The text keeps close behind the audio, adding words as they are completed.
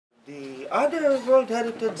other World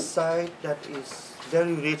Heritage site that is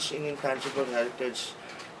very rich in intangible heritage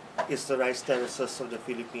is the rice terraces of the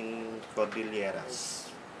Philippine Cordilleras.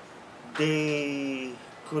 They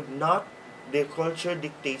could not, their culture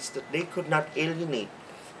dictates that they could not alienate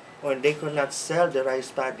or they could not sell the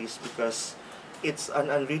rice paddies because it's an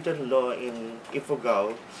unwritten law in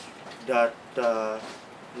Ifugao that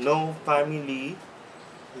no family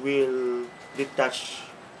will detach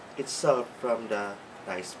itself from the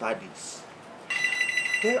rice paddies.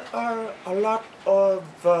 There are a lot of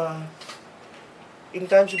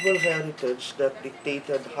intangible heritage that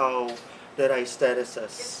dictated how the rice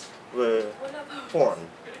terraces were formed.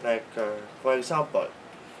 Like, for example,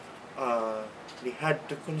 they had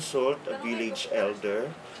to consult a village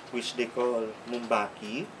elder, which they call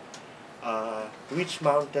Mumbaki, which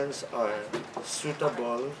mountains are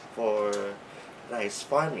suitable for rice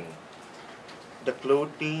farming. The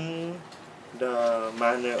clothing, the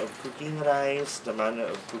manner of cooking rice, the manner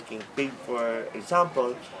of cooking pig, for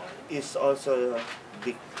example, is also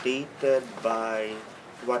dictated by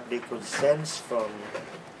what they could sense from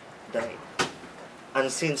the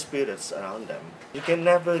unseen spirits around them. You can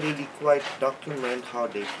never really quite document how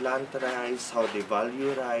they plant rice, how they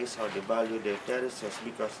value rice, how they value their terraces,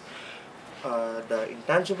 because the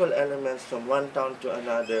intangible elements from one town to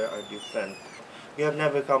another are different. We have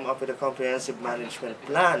never come up with a comprehensive management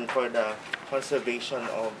plan for the conservation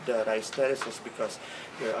of the rice terraces because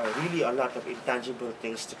there are really a lot of intangible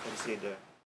things to consider.